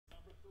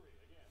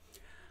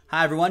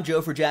Hi everyone,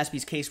 Joe for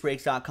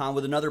JaspysCaseBreaks.com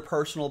with another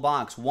personal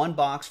box. One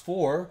box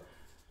for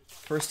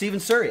Steven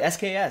Surrey,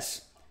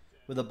 SKS,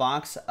 with a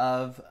box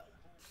of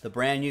the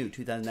brand new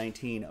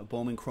 2019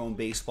 Bowman Chrome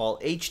Baseball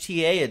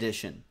HTA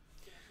edition.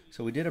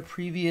 So we did in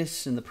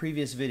the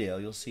previous video,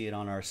 you'll see it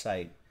on our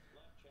site,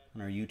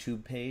 on our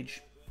YouTube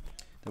page,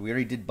 that we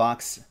already did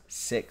box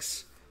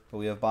 6, but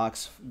we have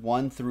box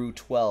 1 through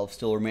 12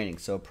 still remaining,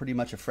 so pretty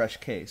much a fresh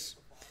case.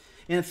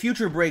 In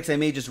future breaks, I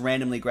may just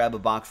randomly grab a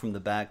box from the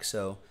back,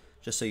 so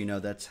just so you know,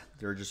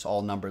 they're just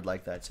all numbered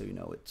like that, so you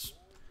know it's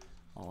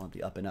all on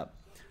the up and up.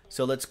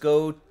 So let's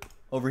go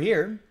over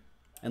here,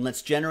 and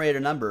let's generate a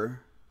number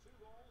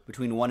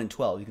between 1 and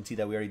 12. You can see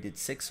that we already did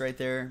 6 right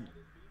there.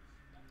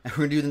 And we're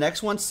going to do the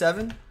next one,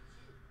 7.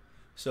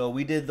 So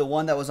we did the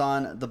one that was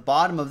on the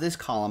bottom of this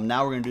column.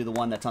 Now we're going to do the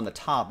one that's on the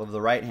top of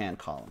the right-hand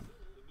column.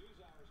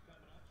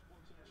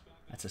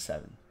 That's a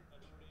 7.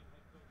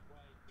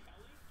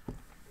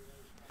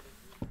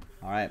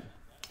 All right.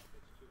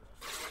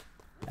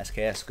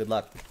 SKS, good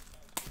luck.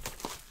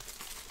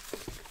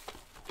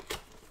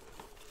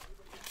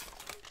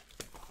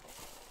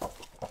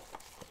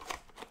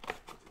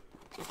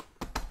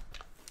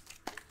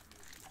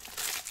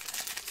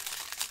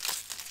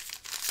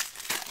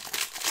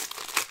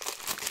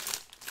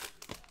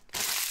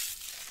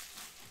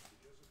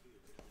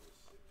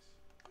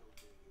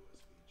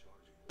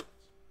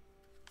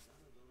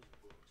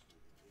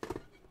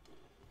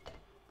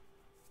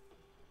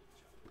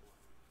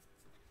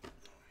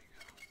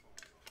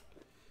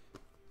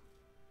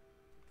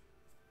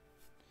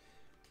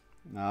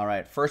 All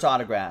right, first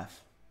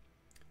autograph.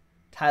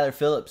 Tyler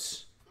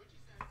Phillips,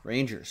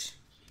 Rangers.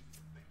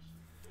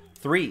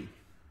 3,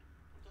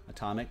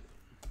 Atomic.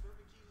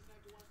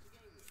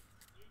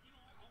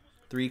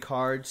 3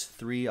 cards,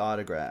 3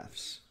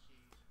 autographs.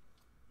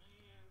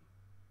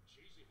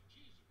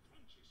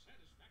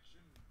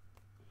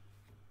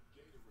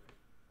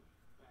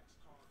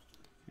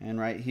 And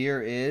right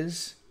here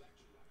is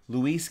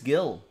Luis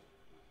Gil.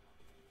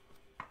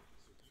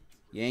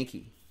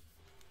 Yankee.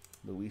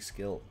 Luis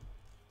Gil.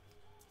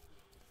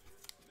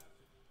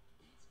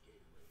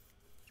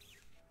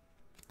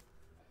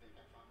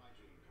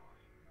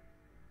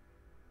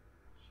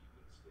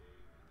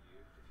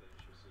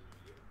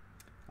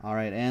 All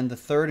right, and the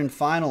third and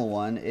final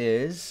one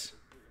is,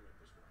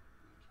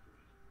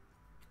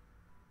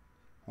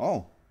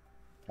 oh,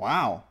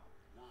 wow,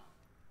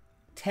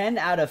 10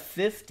 out of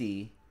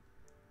 50,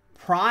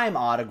 prime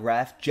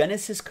autograph,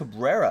 Genesis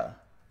Cabrera.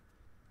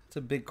 That's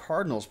a big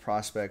Cardinals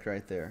prospect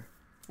right there.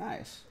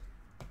 Nice.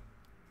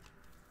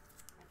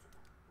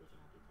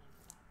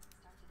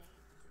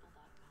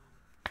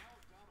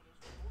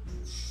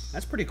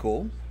 That's pretty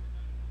cool.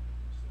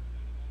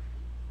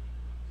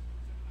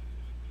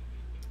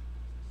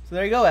 So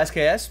there you go,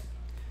 SKS.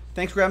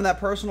 Thanks for grabbing that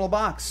personal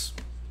box.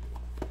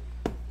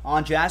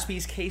 On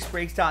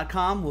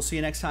JaspysCaseBreaks.com. We'll see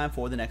you next time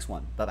for the next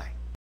one. Bye-bye.